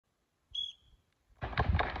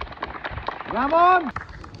Ramon!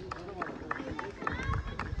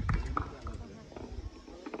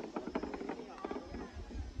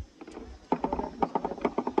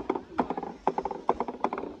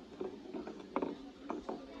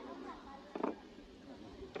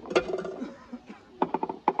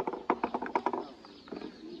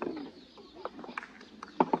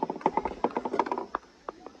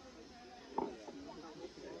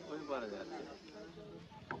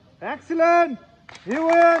 Excellent! You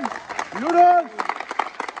win! Ludos!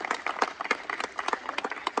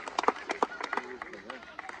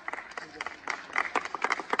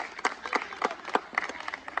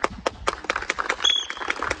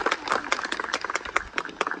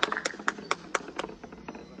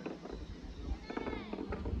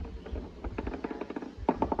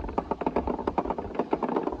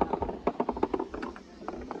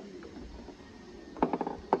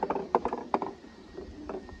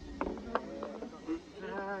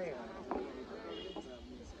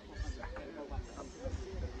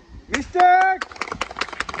 Mistake!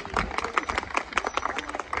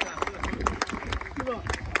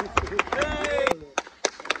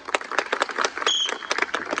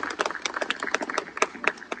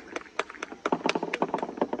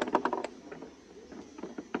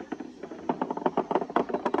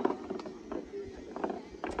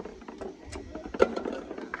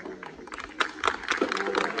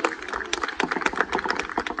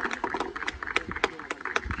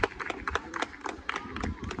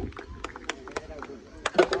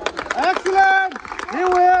 Excellent! You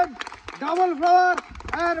win! Double flower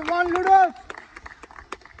and 1 Ludos!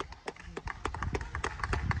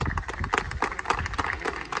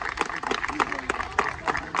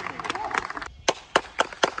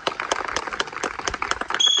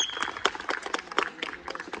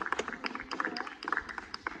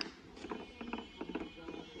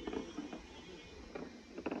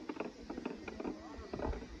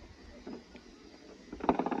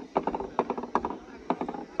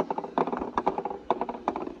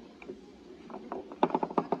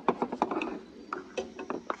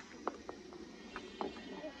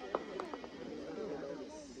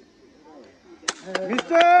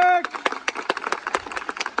 Mistake!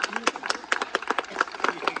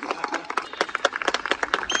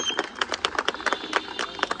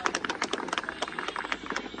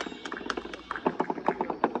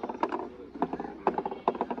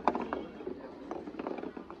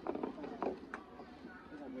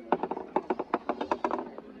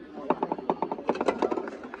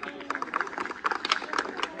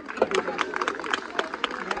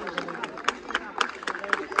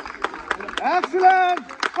 Excellent!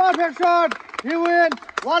 Perfect shot! You win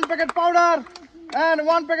 1 packet powder and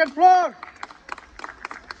 1 packet flour.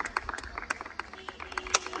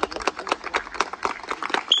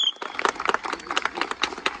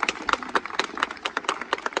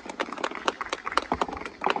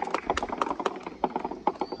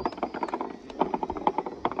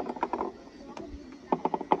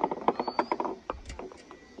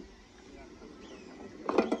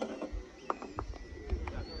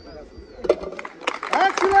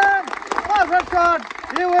 Excellent! Perfect shot!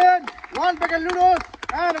 You win 1 packet Ludos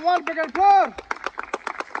and 1 packet flour.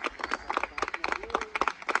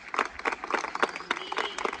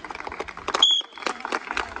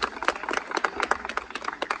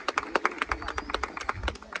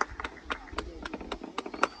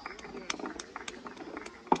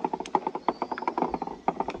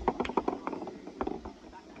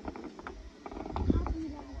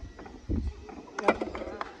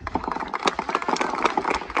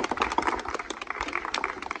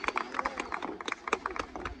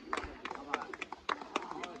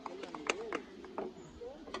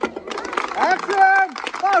 Excellent!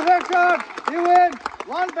 Perfect shot! You win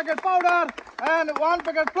 1 packet powder and 1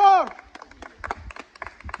 packet flour.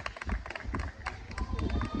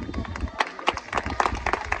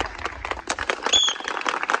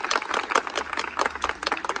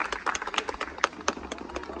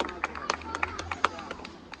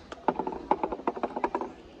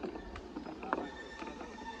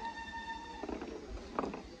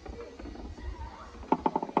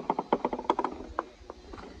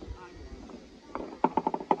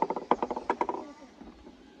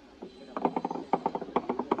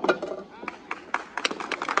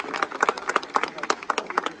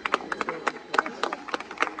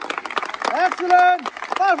 Excellent!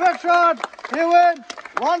 Perfect shot! You win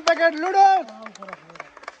 1 packet Ludos.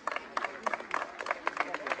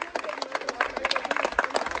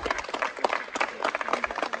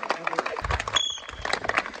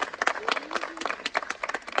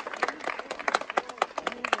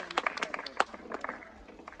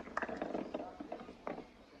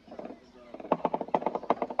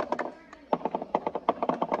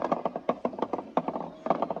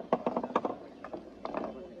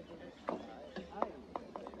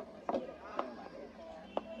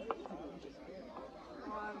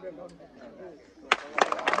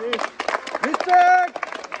 Mistake.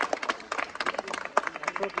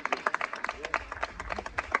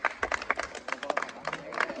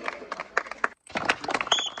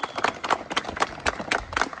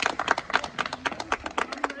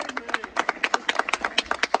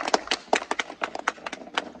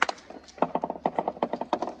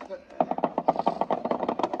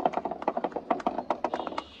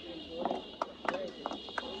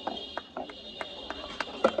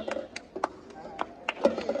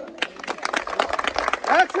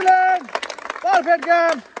 Excellent! Perfect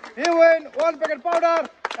game! You win 1 packet powder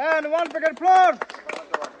and 1 packet flour.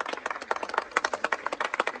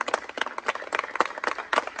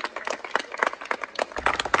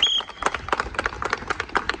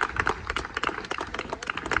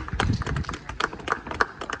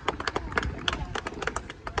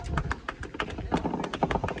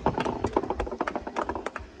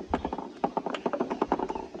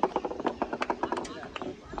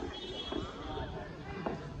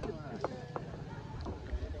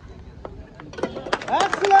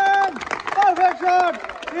 Excellent! Perfect shot!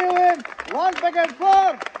 You win 1 packet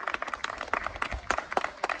flour.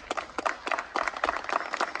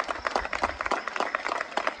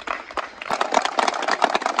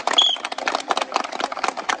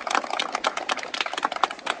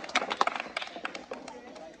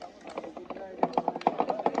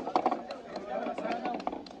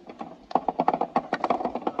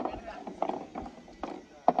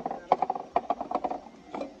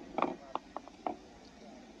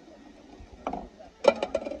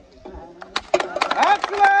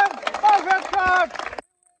 Excellent! Perfect shot!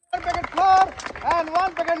 1 packet flour and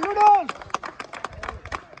 1 packet noodles.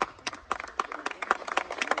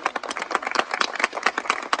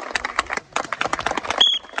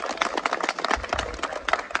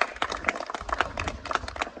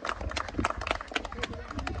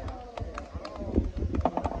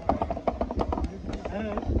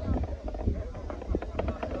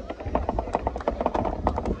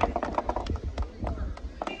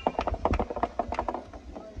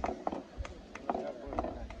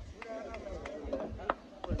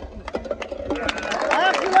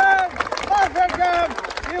 Excellent! Perfect game!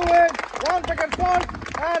 You win 1 packet salt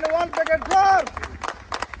and 1 packet flour.